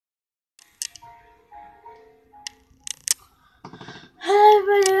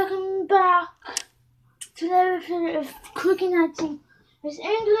back to everything of cricket team. It's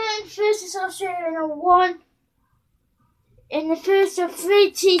England versus Australia in a in the first of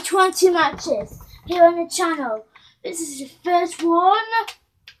 3 T20 matches here on the channel. This is the first one.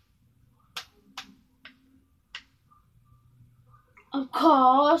 Of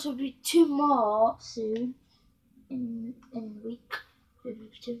course, there'll be 2 more soon in a week.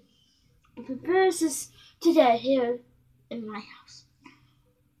 The first is today here in my house.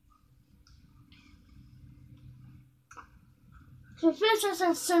 So the first one's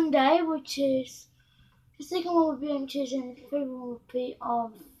on Sunday, which is the second one will be on Tuesday, and the third one will be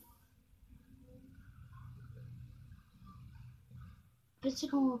on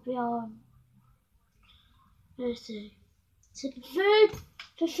Thursday. So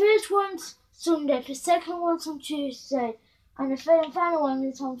the first one's Sunday, the second one's on Tuesday, and the third and final one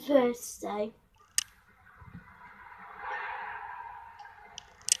is on Thursday.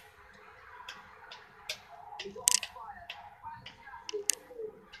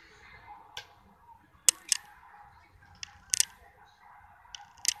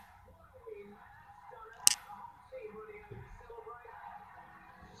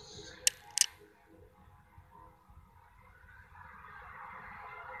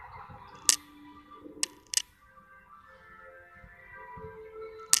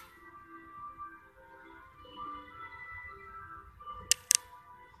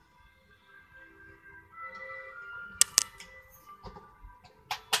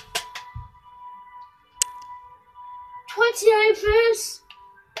 Overs.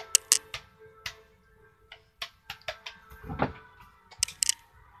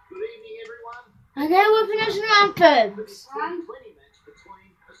 Good evening, everyone. And now we're finishing anthems. T20 match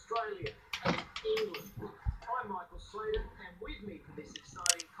between Australia and England. I'm Michael Sladen, and with me for this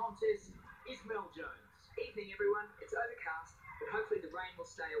exciting contest is Mel Jones. Evening, everyone. It's overcast, but hopefully the rain will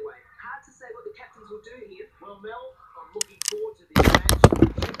stay away. Hard to say what the captains will do here. Well, Mel, I'm looking forward to this match.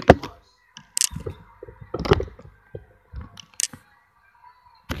 It should be close.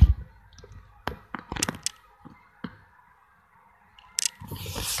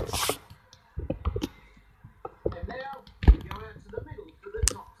 And now we go out to the middle for the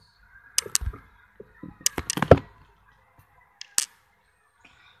toss.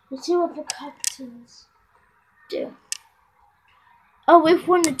 Let's see what the captains do. Oh, we've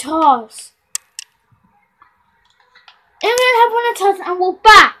won the toss. England have won the toss and will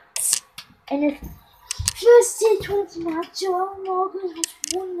bat in the first T20 match. Joel Morgan has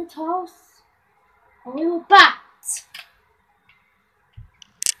won the toss and we will bat.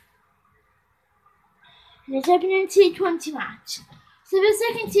 In this opening T20 match. So the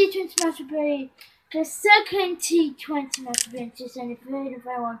second T20 match will be on Tuesday, and the third and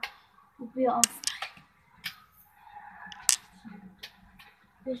final one will be on Friday.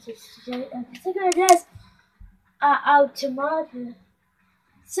 This is today, and the second days are out tomorrow. The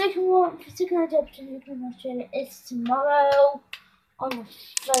second day between England and Australia is tomorrow on the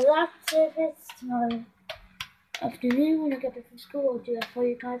flat surface. Tomorrow afternoon when I get back from school, I'll do that for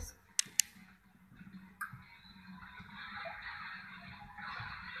you guys.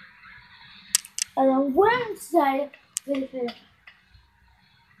 And on Wednesday,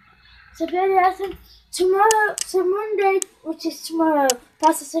 so very awesome. Tomorrow, so Monday, which is tomorrow,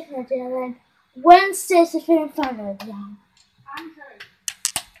 that's the second day, and then Wednesday's the third and final exam.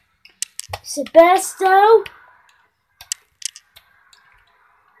 Sebasto.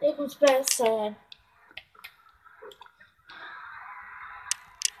 Here comes Sebastian.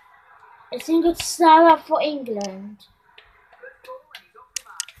 It's a good start off for England.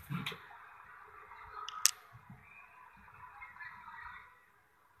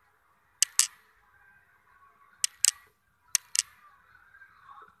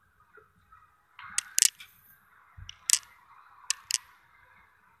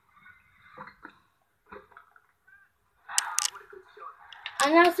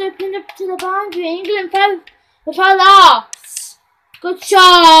 And that's opened up to the boundary. England fell without loss. Good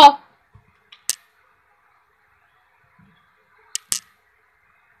shot.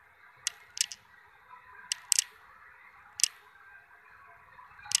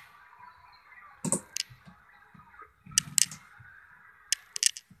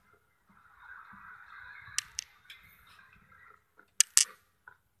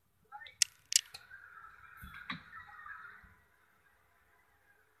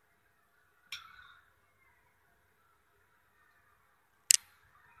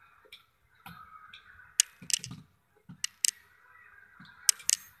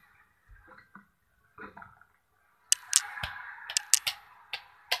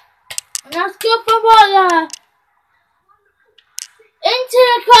 And that's good for Water. into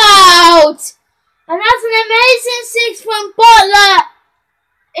the crowd. And that's an amazing 6 from Butler.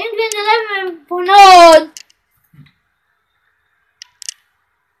 England 11 for on.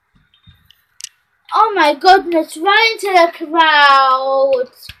 Oh my goodness, right into the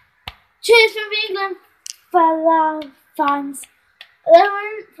crowd. Cheers from England fans.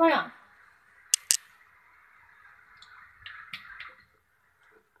 11 for on.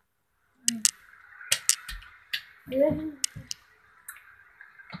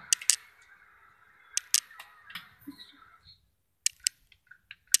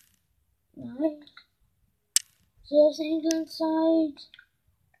 Right. So there's the England side.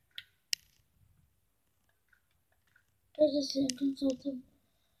 There's the England side.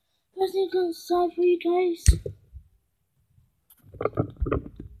 There's the England side for you guys.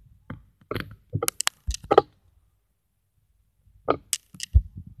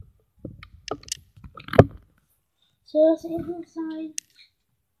 So there's the England side.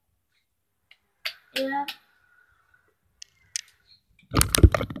 Yeah.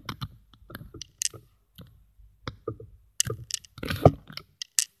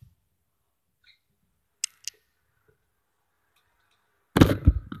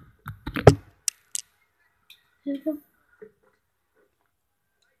 Here we go.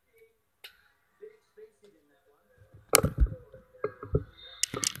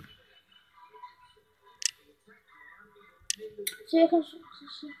 So you can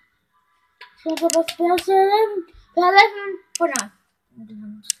so go back to 11 for now.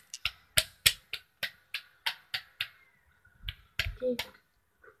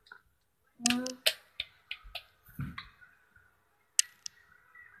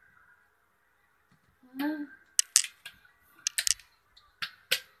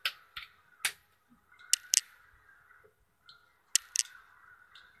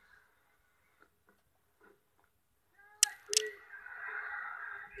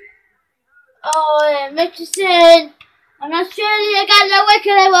 Oh, Richardson and Australia got the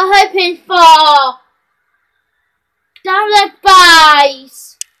wicket they were hoping for. Down leg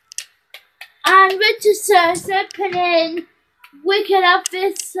buys. And Richardson's opening wicket of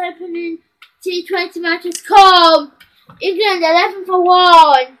this opening T20 match has come. England 11 for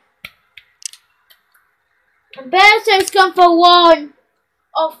 1. And Bairstow's gone for 1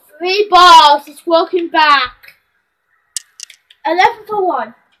 of 3 balls. He's walking back. 11 for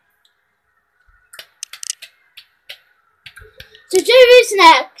 1. So Jerry's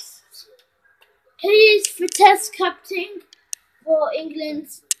next. He's for test captain for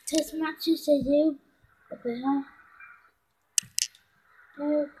England's test matches they do.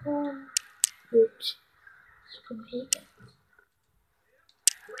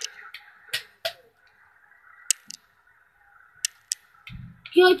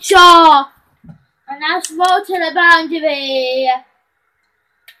 Good job. And that's roll to the boundary.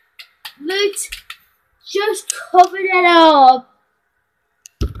 Root just covered it up.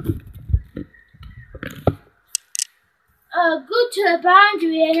 Good to the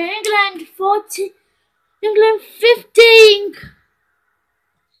boundary, and England 40, England 15.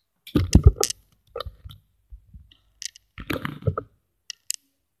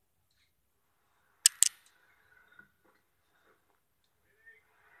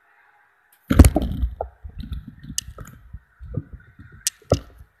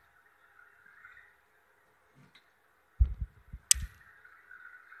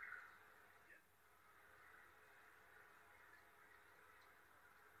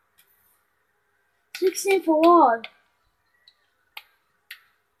 $16 for 1.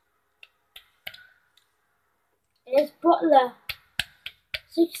 It's Butler.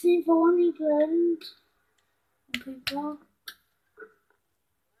 16 for 1 England. Okay, well.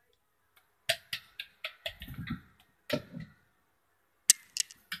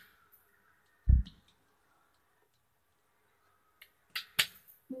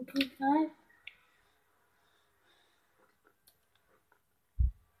 Okay, 5.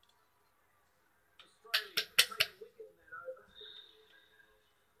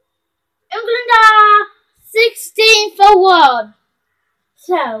 England are 16 for 1.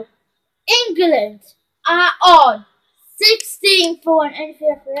 So, England are on 16 for 1.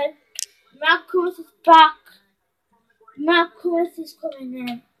 Anything for it? Malcolm is back. Malcolm is coming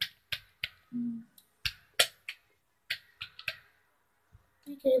in.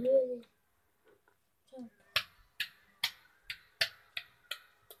 Okay, really.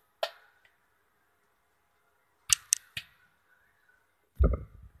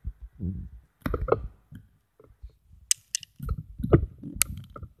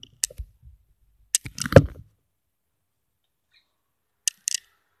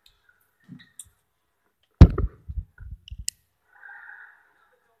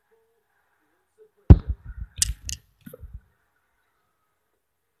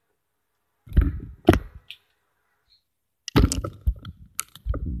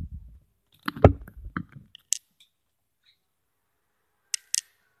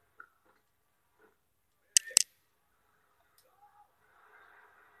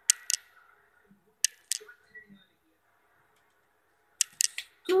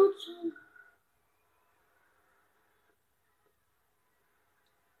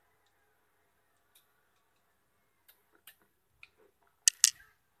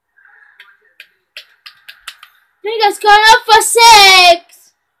 Finger's gone up for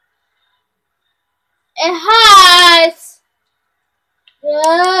 6. It has.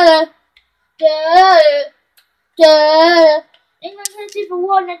 England 20 for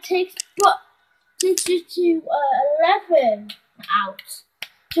 1 and takes you to 11 out.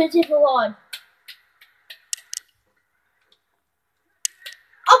 20 for 1.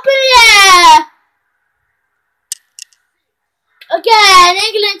 Up in the air! Again,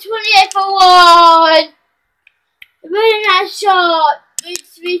 England 28 for 1. Really nice shot.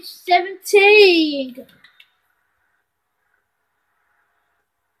 It's reached 17.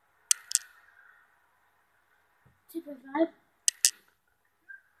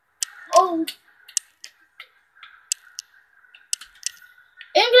 Oh.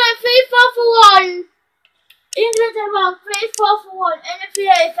 England 3-4 for 1. England have won 3-4 for 1 in a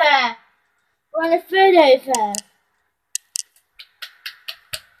 3-day fair. We're on a 3-day fair.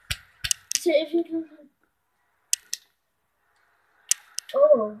 So if you can.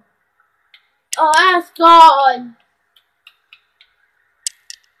 Oh. Oh, that's gone.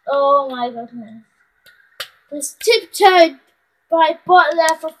 Oh my goodness. It's tiptoed by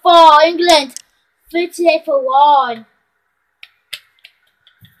Butler for 4. England 38 for 1.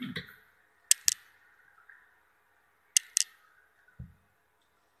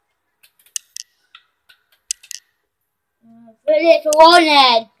 Really for 1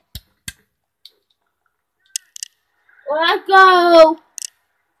 then. Let's go.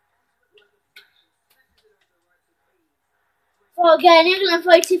 So again, England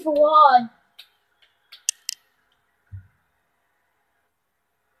 30 for 1.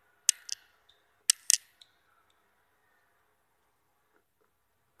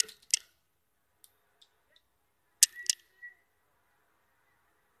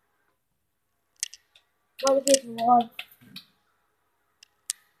 What a big one.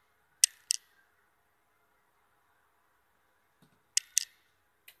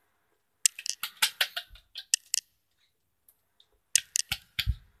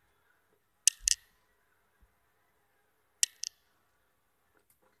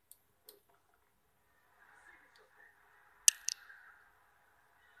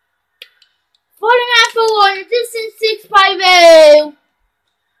 For 1, distance 6 by Boo. Very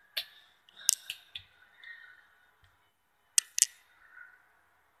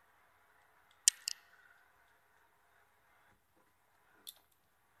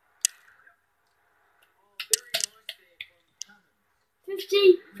nice there from Cummins.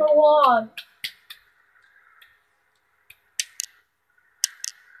 50 for 1.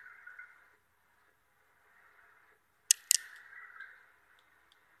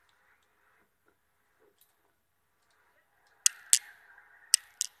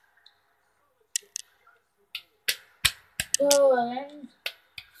 Go and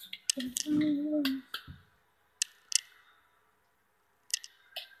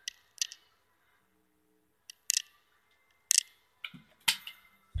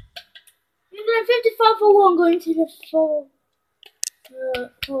England 54 for 1 going to the 4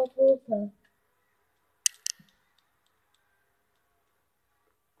 quarter.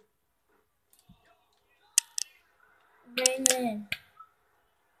 Rain in.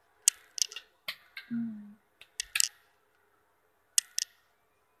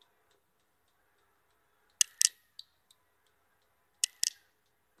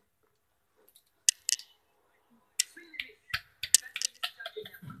 Swing and miss. That's what you're judging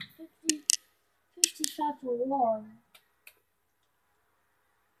that one. 55 for 1.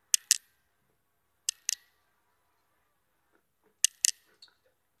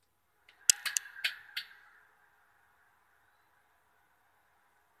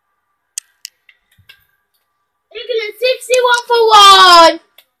 England 61 for 1.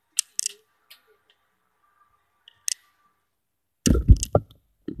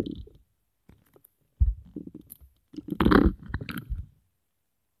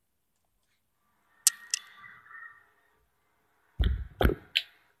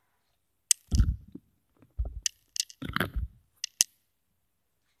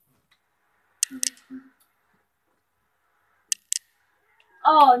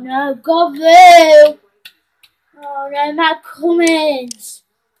 Oh no, go blue! Oh no, Matt Cummins!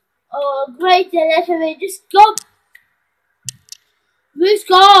 Oh, great delivery, just go! Blue's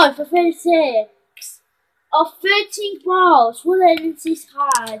gone for 36. Of 13 balls, what he's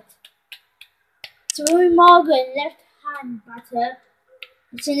had. Drew Morgan, left hand batter.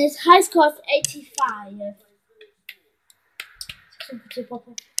 It's in his high score of 85. temperature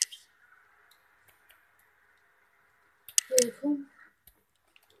bubble. Here we come.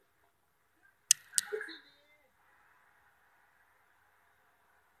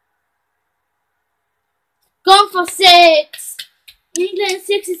 Gone for 6. England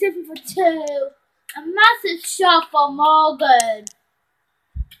 67 for 2. A massive shot for Morgan.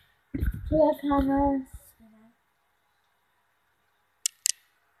 Clear cameras.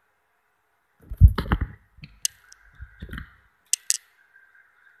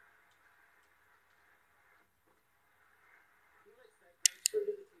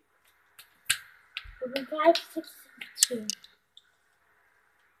 We've been 5 6 2.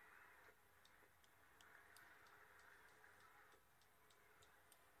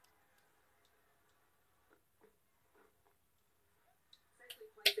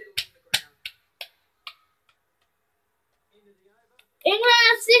 England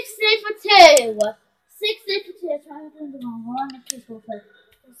 60 for 2. 60 for 2. Trying to do the wrong one. The kids will play.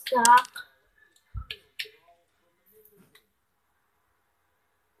 Start.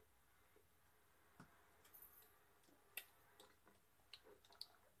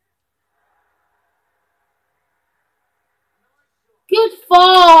 Good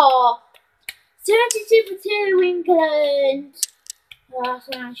 4. 72 for 2, England. That's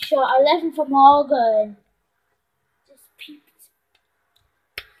a nice shot. 11 for Morgan. Just peeped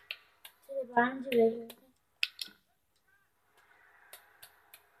to the boundary.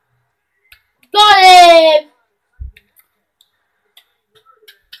 Got him!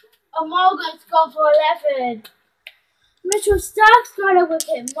 Oh, Morgan's gone for 11. Mitchell Stark's got a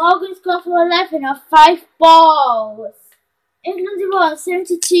wicket. Morgan's gone for 11 off 5 balls. England have won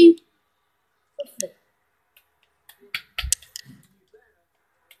 72 for 3.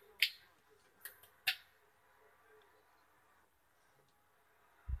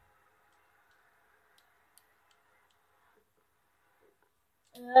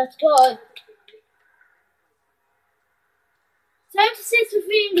 That's good. 76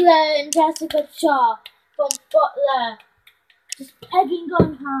 for England. That's a good shot from Butler. Just pegging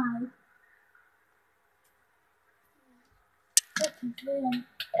going high.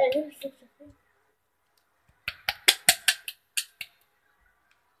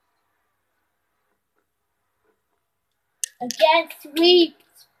 Again, sweep.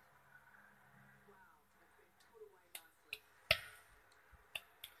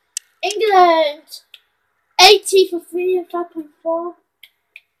 England 80 for 3 and 5.4.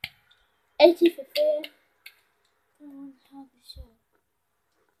 80 for 3.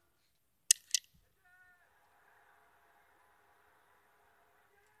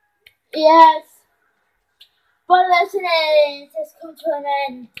 Yes. Butler's innings has come to an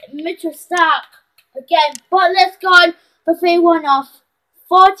end. Mitchell Stark again. Butler's gone for 3-1 off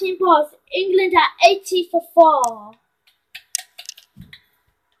 14 balls. England at 80 for 4.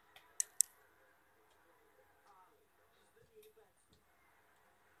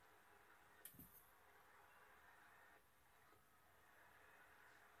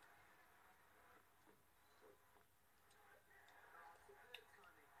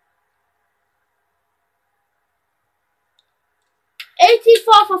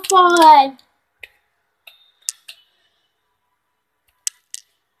 $84 for 5.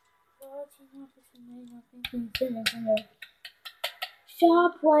 14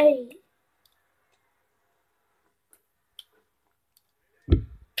 sharp weight.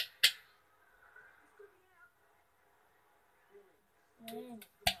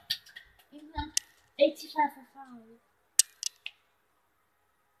 England 85 for 5.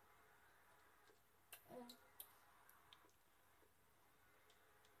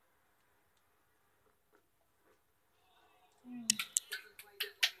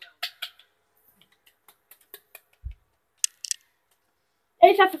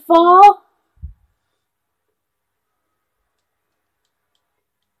 $85 for 4.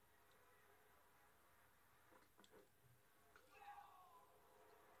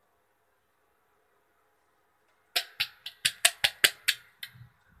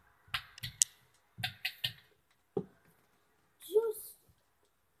 Just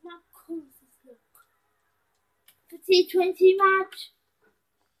not cool this look. The T20 match.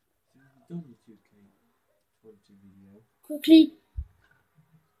 Done the 2K20 video. Quickly.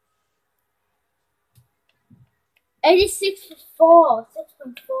 86 for 4.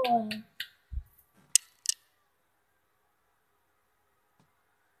 6.4.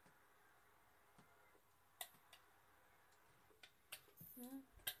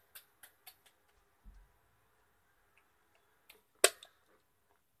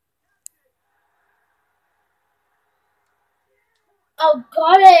 Oh,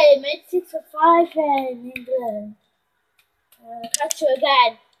 got him! 86 for 5 in England. Catch you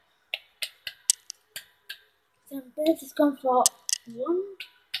again. So this is gone for one.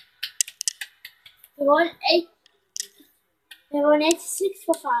 They won 86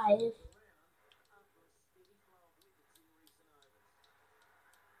 for 5.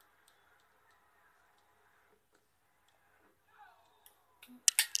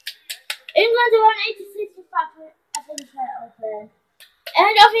 England won 86 for 5 for the Open.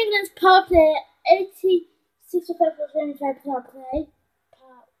 End of England's power play 86 for 5 for 25 power play.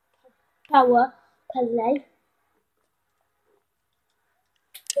 Power play.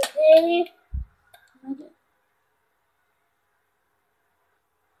 Okay.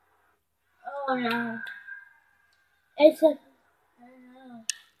 Oh no. It's a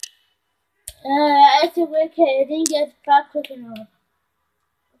wicket. I didn't get back quick enough.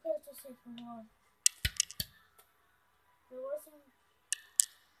 Okay, it's a second one. There wasn't.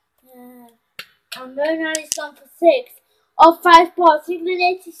 And Bernard is gone for 6. Of 5 balls, England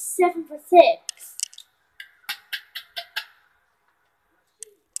 87 for 6.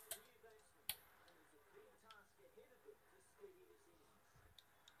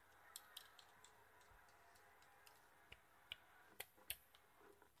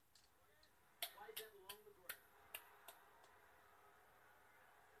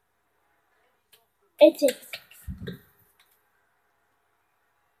 It is.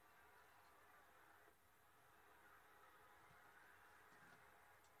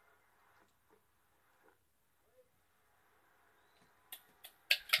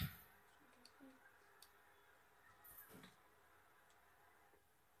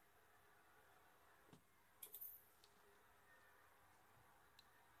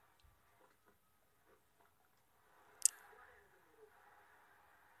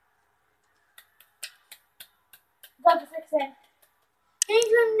 Got for 6 then.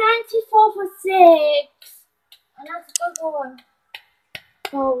 England 94 for 6. And that's a good one.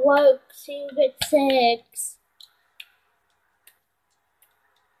 Oh, whoa, see you get 6.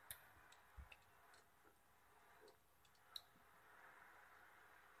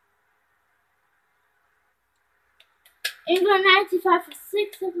 England 95 for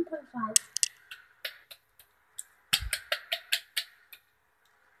 6, 7.5.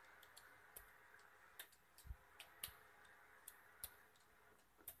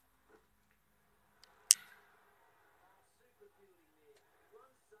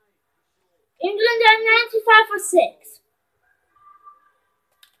 England are 95 for 6.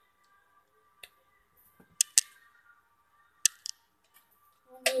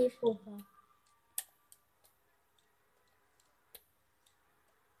 Only 4.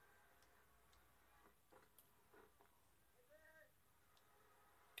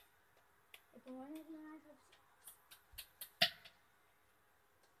 Good bowling here.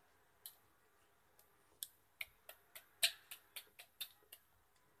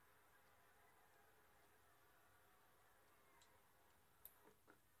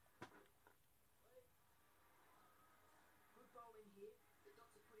 The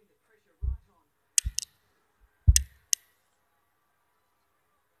Dots are putting the pressure right on.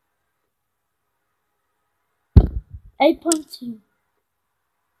 8.2.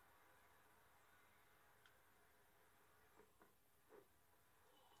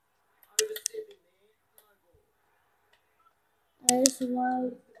 Overstepping there. No ball. That is why. One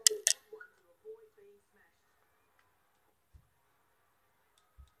to avoid being smashed.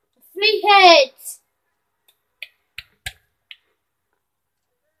 3 hits.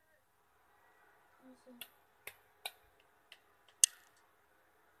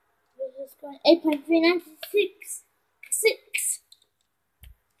 This is going 8.396. 6.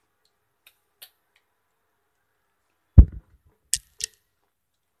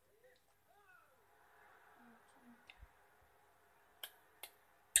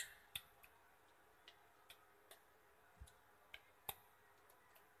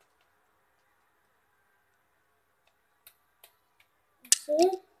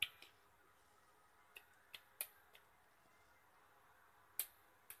 See?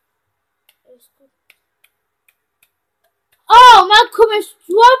 Oh, Malcolm has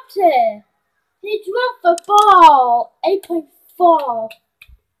dropped it. He dropped the ball. 8.4.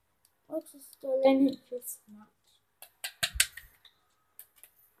 What's the still in this match?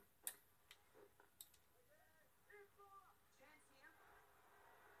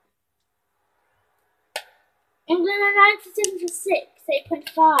 England are 97 for 6.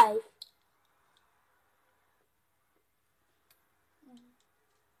 8.5.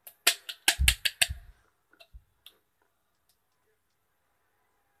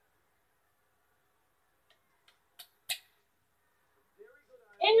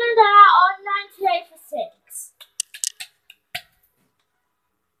 England are on 98 for 6.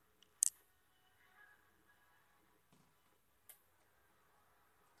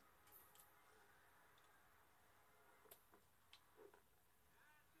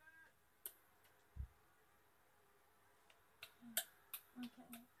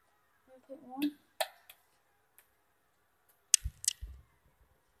 one.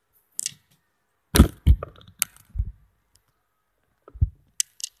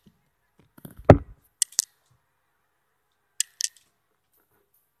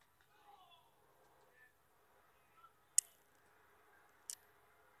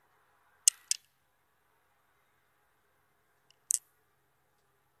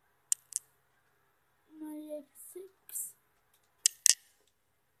 Six.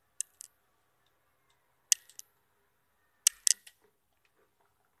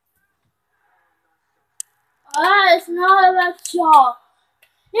 Ah, it's not about shot.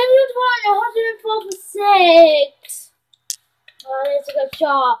 England won 104 for 6. Oh, that's a good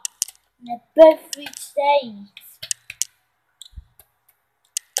shot. And they both reached stage.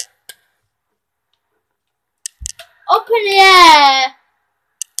 Up in the air.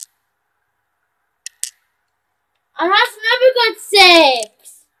 And that's another good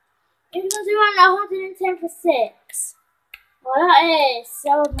 6. England won 110 for 6. Well, that is.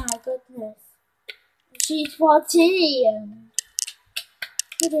 Oh my goodness. She's 14.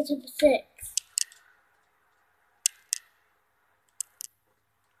 110 for 6.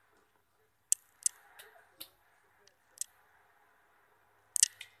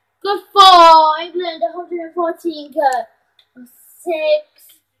 Good 4. England 114 good. 6.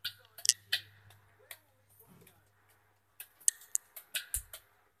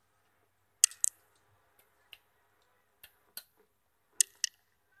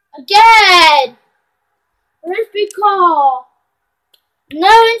 Again! Let's be calm. No,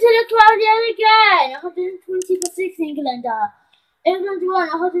 into the cloud yet again. 120 for 6 England. England won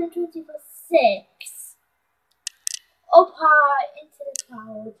 120 for 6. Up high into the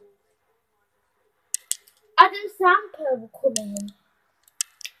cloud. Adam Samper will come in the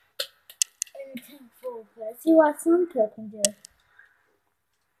 10th over. Let's see what Samper can do. I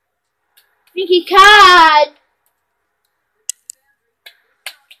think he can.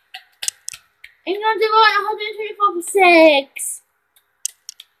 England won 124 for 6.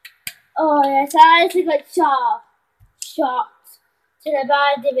 Oh yes, that is a good shot. Shot to the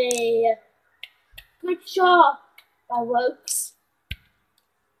boundary. Good shot by Wokes.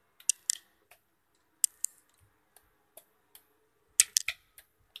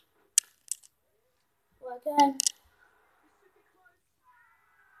 Well done.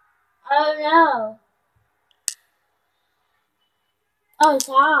 Oh no. Oh, it's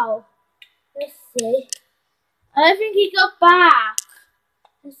out. Let's see. I don't think he got back.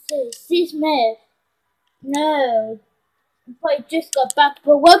 Let's see. Steve Smith. No. I thought he just got back.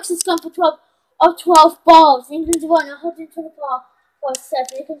 But Wokes has gone for 12 of 12 balls. England won 124 for 7.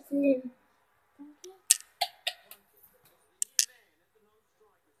 You can see him.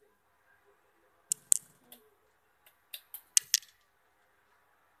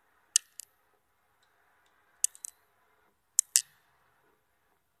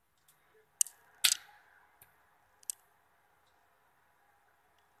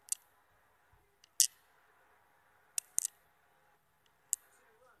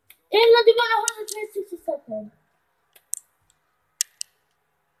 England won 167.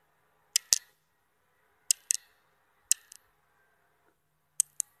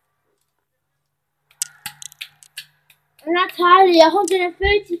 And that's highly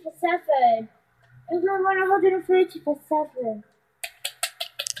 130 for 7. England won 130 for 7.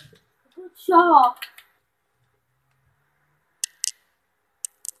 Good shot.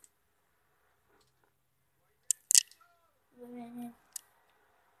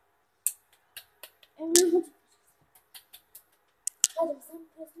 England Adam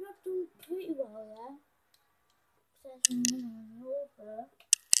Samper's not doing pretty well there. Over.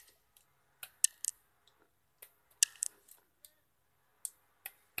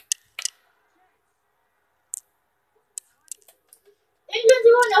 England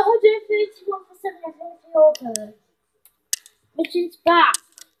won 131 for 7 against Yorker, which is back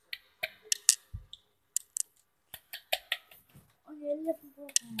on the 11th ball.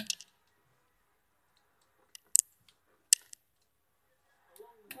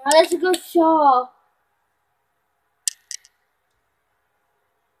 Now that's a good shot.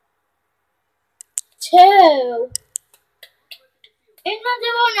 Two. England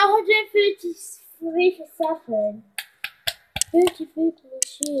won 133 for 7. 33 for the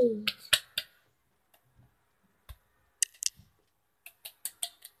shoot.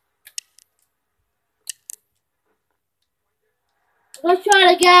 Let's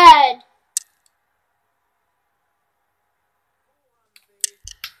try it again.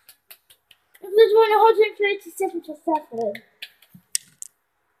 England won 137 for 7.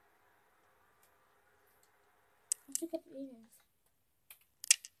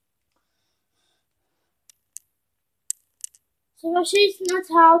 So Rashid's not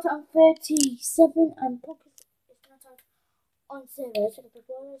out on 37 and Pumpkin is not out on 0. So the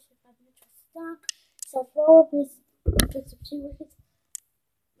ball is 5 minutes stack. So 4 of his picks up 2 wickets.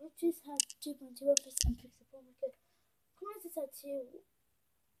 Richards has 2.2 wickets and picks up 1 wicket. Cummins has had 2.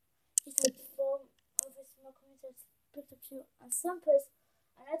 He's had 4 of his small Cummins has picked up 2. And Sampras,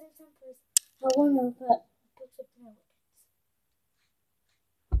 and Adam Sampras had 1 over, picks up no wickets.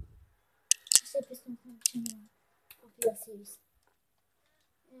 So Pistons can turn around for VLCs.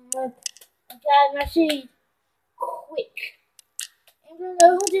 Again, Rashid, quick. England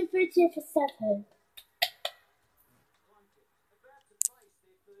 130 for 7.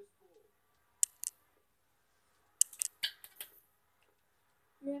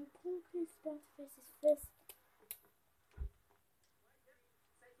 Then Pumpkin is about to face his first.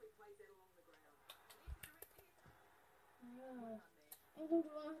 England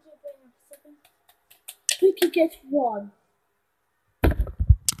 130 for 7. Quickly gets 1.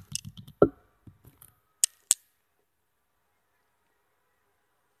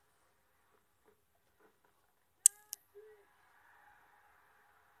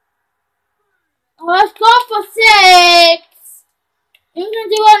 Oh, it's gone for 6.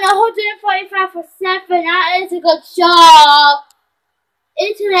 England won 145 for 7. That is a good shot.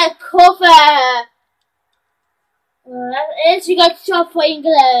 Internet cover. That is a good shot for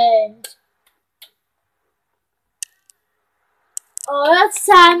England. Oh, that's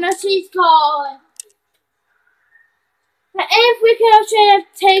sad. Messi's gone. But if we could have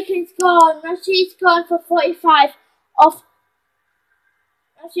taken it's gone. Messi's gone for 45 of.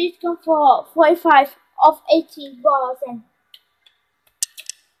 Messi's gone for 45 of 18 balls and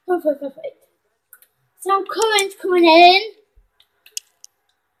 145. Some Cummins coming in.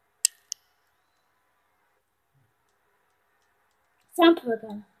 Sample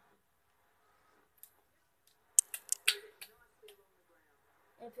again.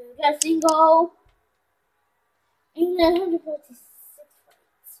 If we get a single, England 146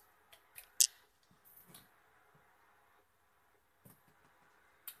 points.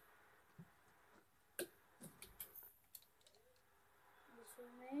 This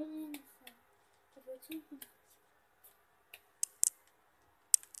remaining 17 points.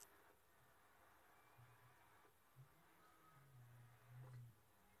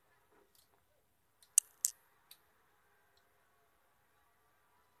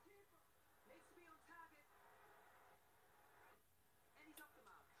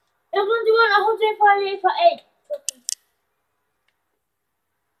 England won 148 for 8.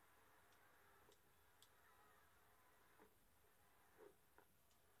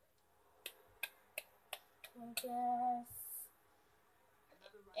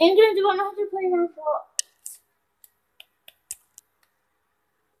 England won 149 for.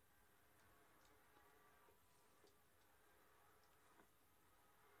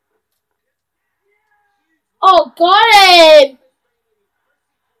 Oh, got him!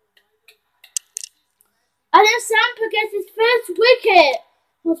 And then Sampa gets his first wicket.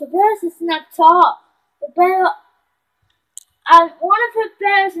 Well, the Bears is snapped up. The bear and one of the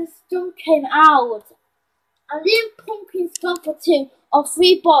Bears' stump came out. And then Pumpkin's gone for 2 or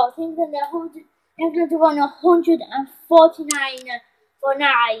 3 balls. England won 149 for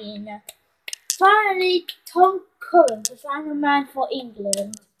 9. Finally, Tom Curran, the final man for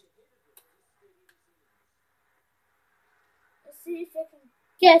England. Let's see if they can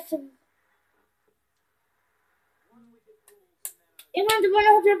get some. England won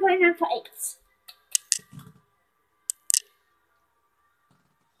 149 for 8.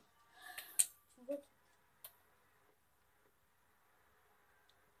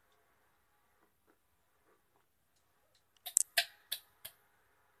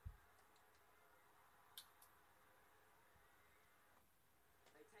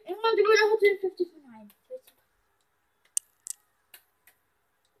 England won 150 for 9.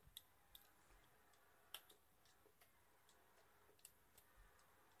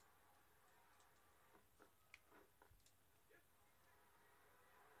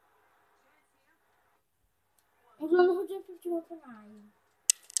 England 151 for 9.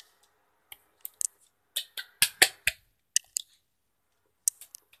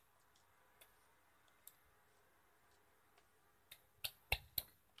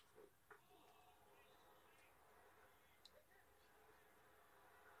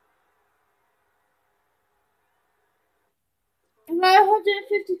 England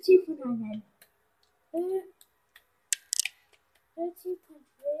 152 for 9.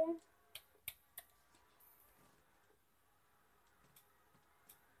 30.3.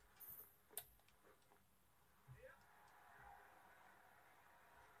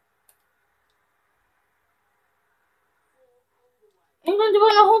 England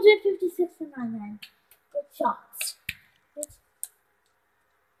won 156 for 99. Good shots.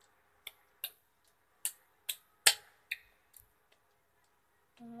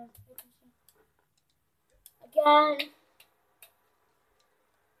 Again.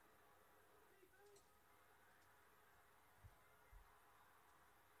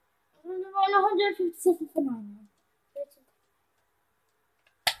 England won 157 for 99.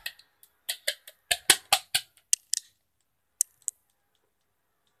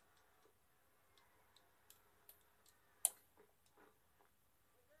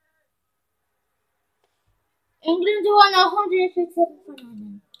 England won 157 for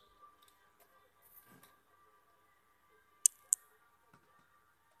 99.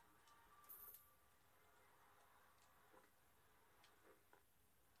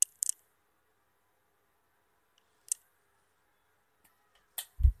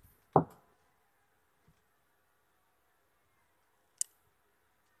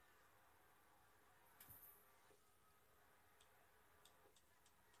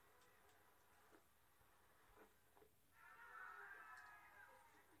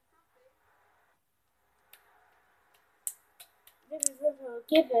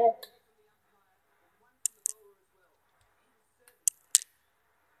 Give it.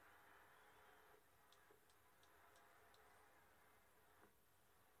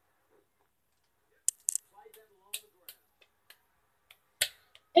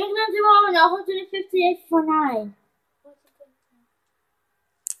 England won 158 for 9.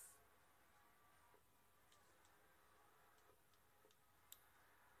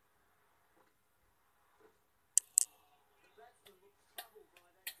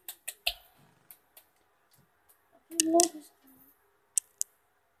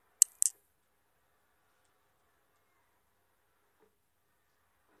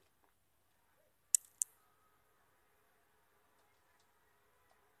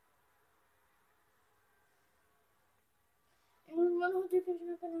 England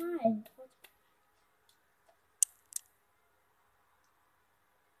 159 for 9.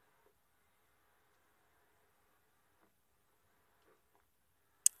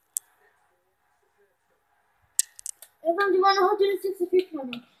 England won 163 for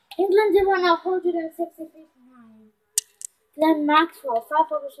 9. England won 163 for 9. Glenn Maxwell,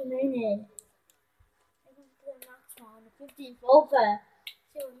 5 overs remaining. Glenn Maxwell on the 15th over.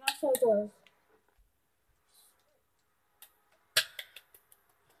 See what Maxwell does.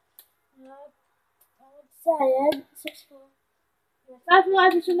 I would say 6-4. 5 more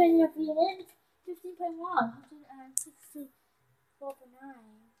overs remaining of the inning. 15.1. 164 for 9.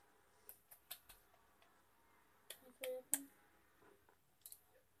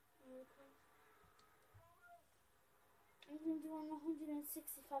 England won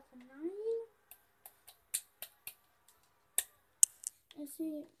 165 for 9. Let's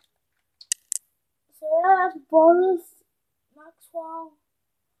see. So that's bonus. Maxwell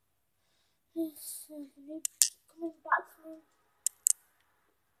is coming back to me.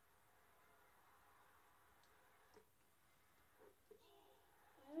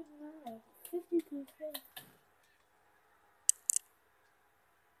 I don't know. 50.3.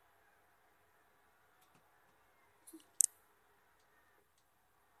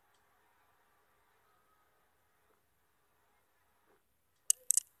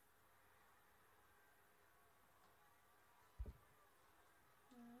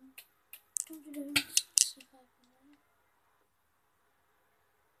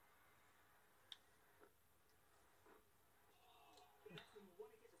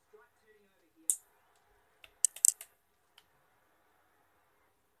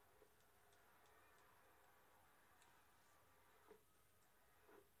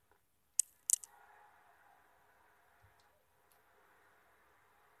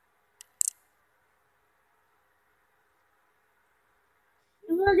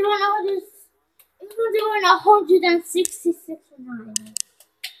 England won 166 for 9.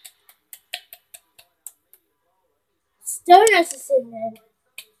 Stoner's is in there.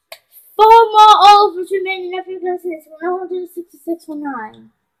 4 more overs remaining. Everyone says 166 for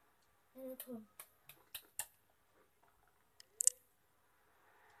 9.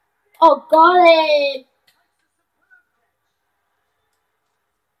 Oh, got it!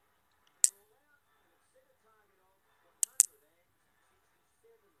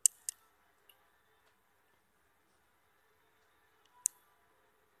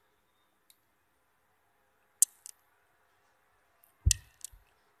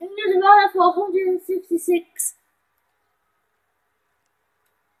 England won for 166.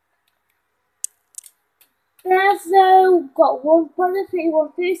 Bears got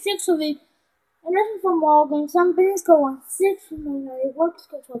 1.31, 36 of the 11 for Morgan, some Billy's got 1, 6 for Mary, 1 to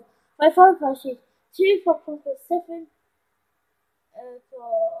score 12, 5 for Rashid, 2 for Pumper, 7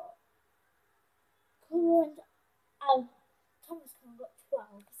 for Current, and Thomas got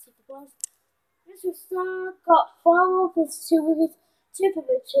 12 for Super Boys. Mr. Star got 4 overs, 2 wickets, 2 for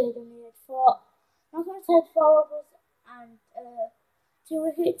Richard, and he had 4. Malcolm had 4 overs and 2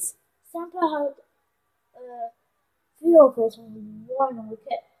 wickets. Sampa had 3 overs and 1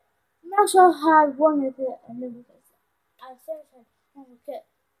 wicket. Marshall had 1 wicket and no wickets. And Sarah had 1 wicket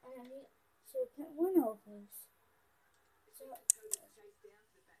and only 2.1 overs.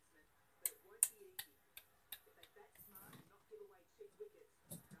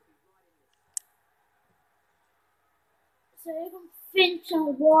 So, even Finch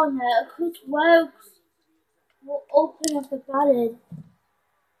and Warner, Chris Wokes will open up the batting.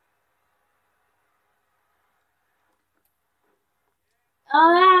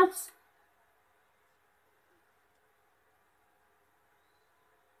 Oh, that's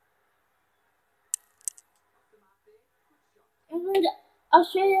England,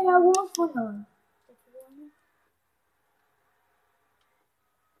 Australia are 1 for 9.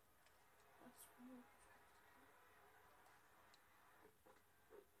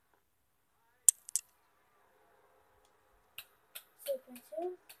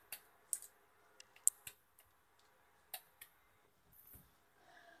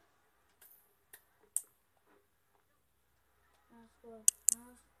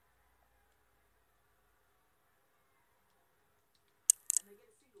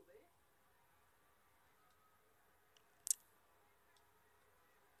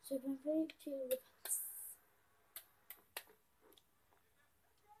 So I'm very to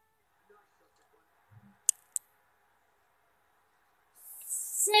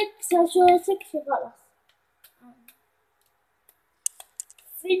 6, Australia 6 for that.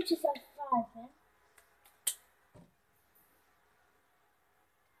 Finch is at 5 then.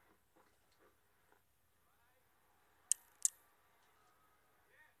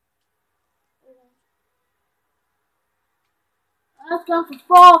 I've gone for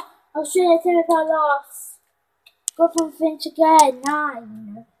 4. Australia 7 for loss. Go from Finch again.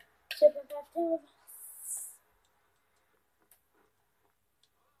 9. 7 for 2.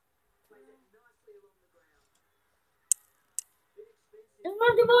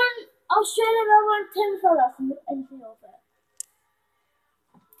 England won. Australia won 10 for loss and anything over.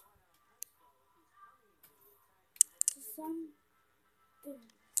 Something.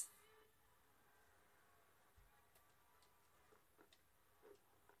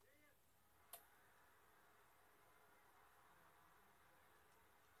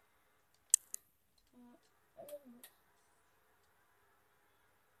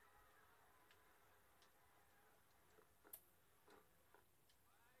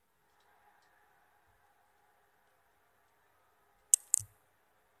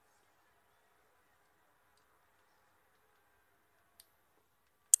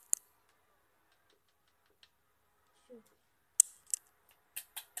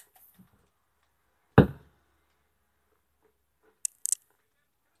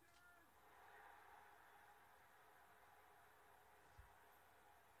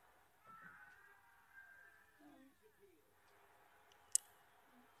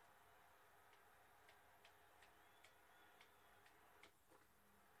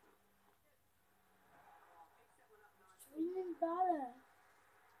 Swinging batter.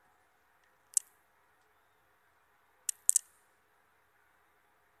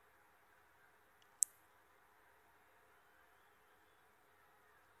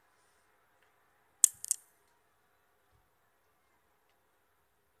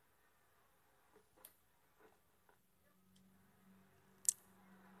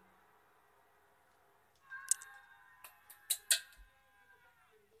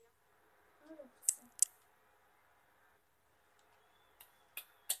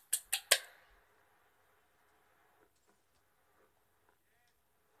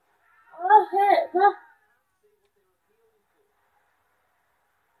 Oh, hit that.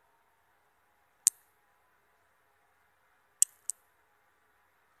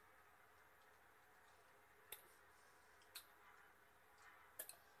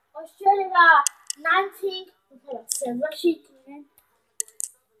 Australia 19. Okay, so Rashid coming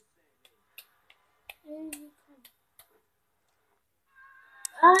in.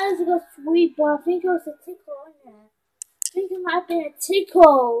 It's got sweet, but I think it was a tickle on there. I think it might have been a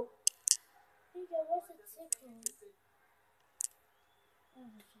tickle. I think it was a tickle. Oh,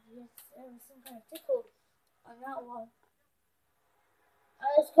 yes, there was some kind of tickle on that one.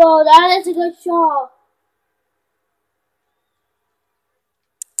 Let's go. That is a good shot.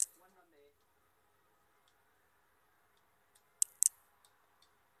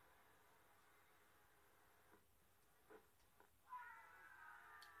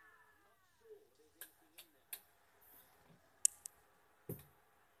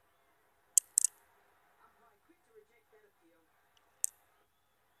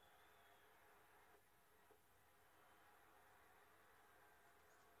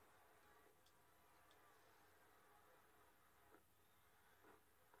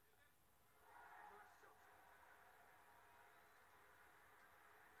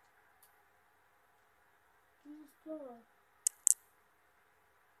 Good.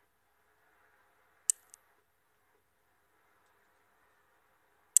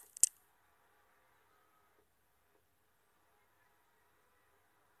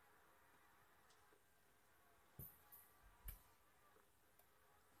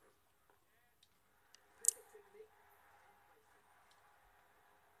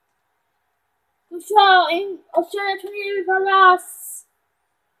 Good shot in Australia 20 for us.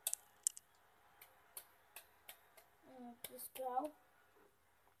 Let's go.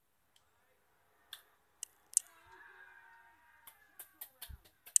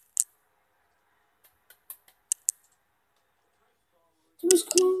 Who's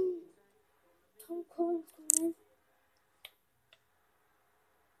coming? Tom Collins coming.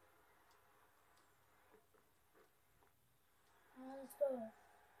 Let's go.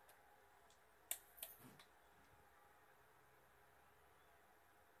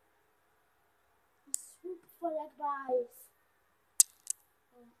 Swoop for that guys.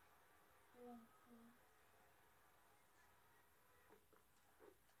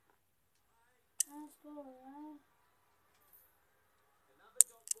 Let's go. Another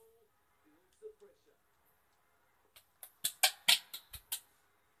dot ball builds the pressure.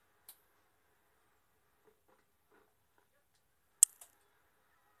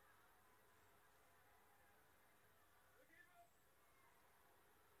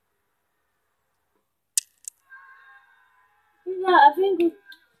 Yeah, I think we.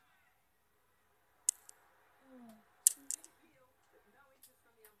 But no interest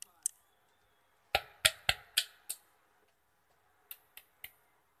from the umpire.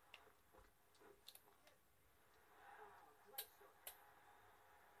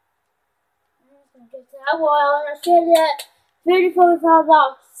 Get that one. Australia 34 for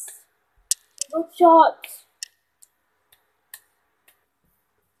loss. Good shot.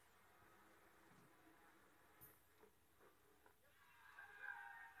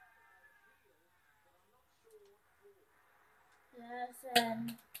 Yes,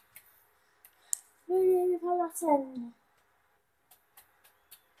 30 for loss. Time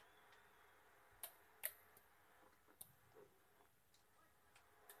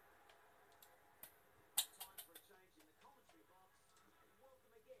for a change in the commentary box. And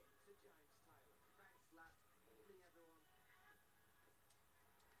welcome again to James Taylor. Thanks, lad. Evening,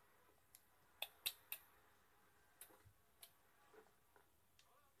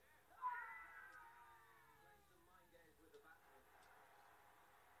 everyone. Playing some mind games with the batsman.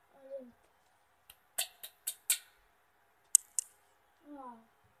 Oh.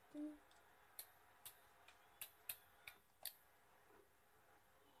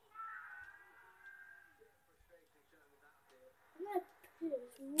 Frustration shown with that appeal. Not good. One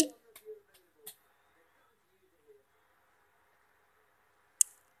review available. They're going to use it here.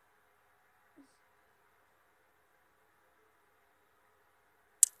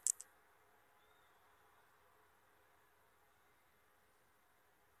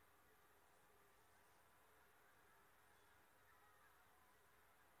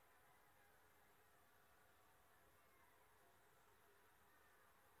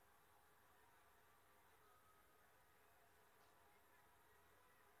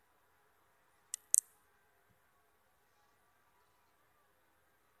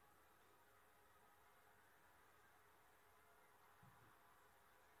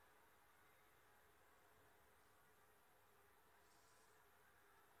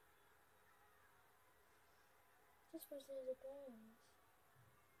 Just for the goals.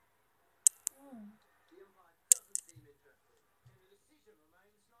 Oh. The umpire doesn't seem interested, and the decision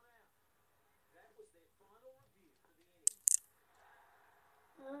remains not out. That was their final review for the innings.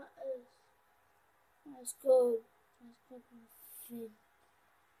 That's good. That's good. Nice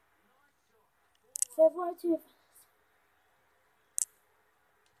shot. So 42.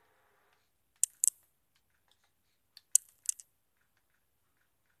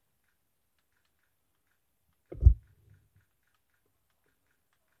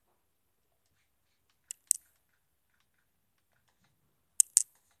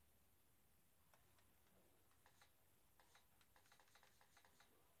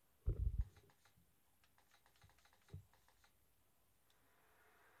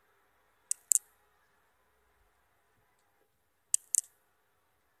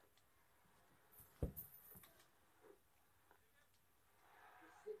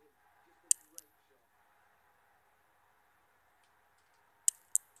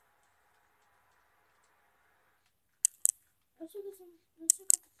 Precision, just a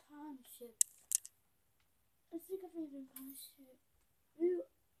great shot. Let's look at the partnership. Let's look at the partnership.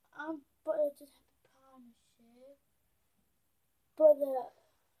 But I just have a partnership. But the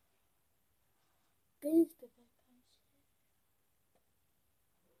biggest partnership.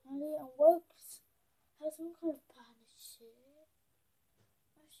 Charlie and Works has some kind of partnership.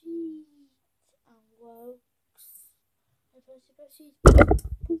 Rashid and Works. Rashid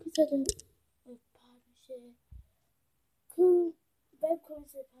consider a partnership. Web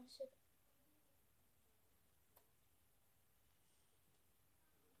consider partnership.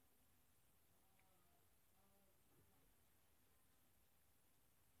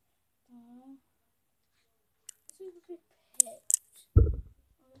 Super pet.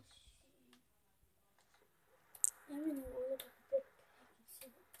 I mean, all of the pet.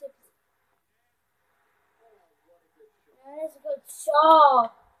 That's a good shot.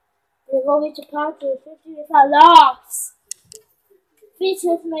 We're going to party 50 if I lost.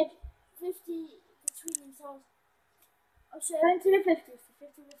 Features made 50 between themselves. Oh shit, I went to the 50. So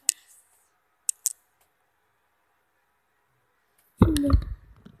 50 with us.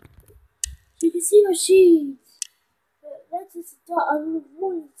 So you can see my sheets. But let's just start on the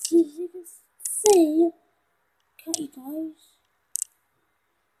one so you can see. Okay, guys.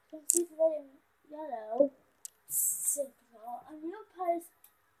 You can see the red and yellow signal. And the umpires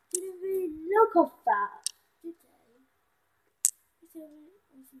didn't really look at that, did they? They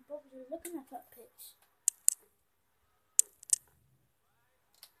wasn't bothered looking at that pitch.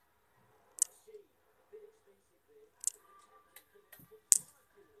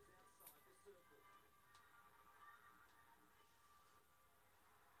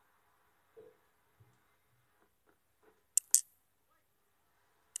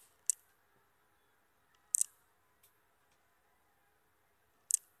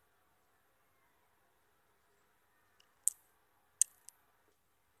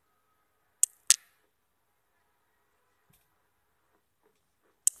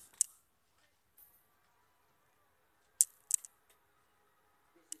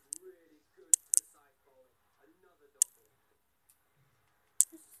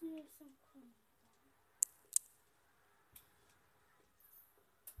 Let's see some comments.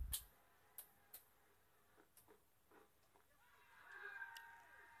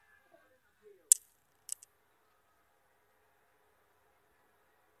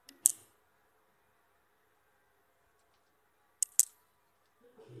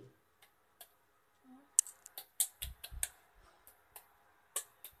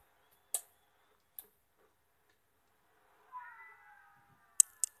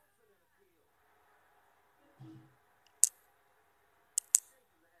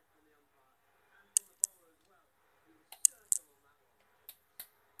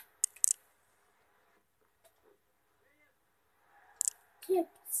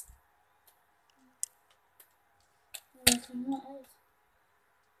 Tips. Anything else?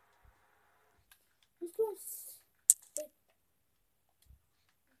 This was big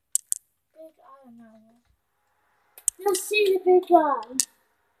eye now. Let's see the big eye.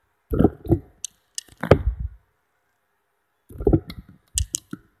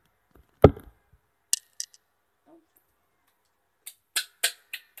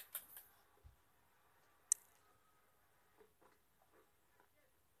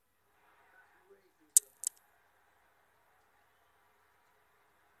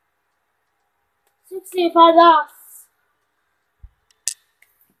 If I lost.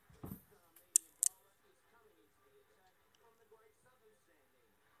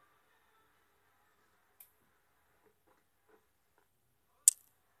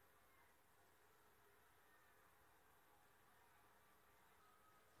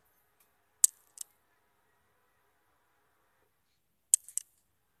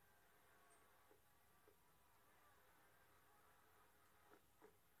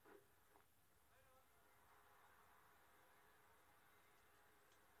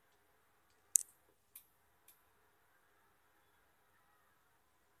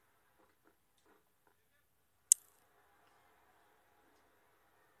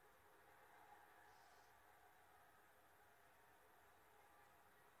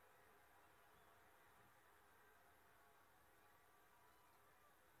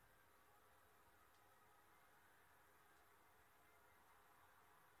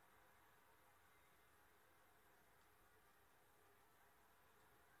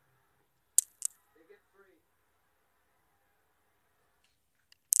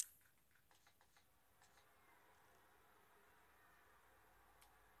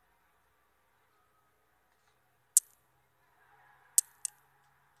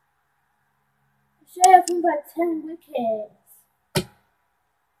 Share from by 10 wickets.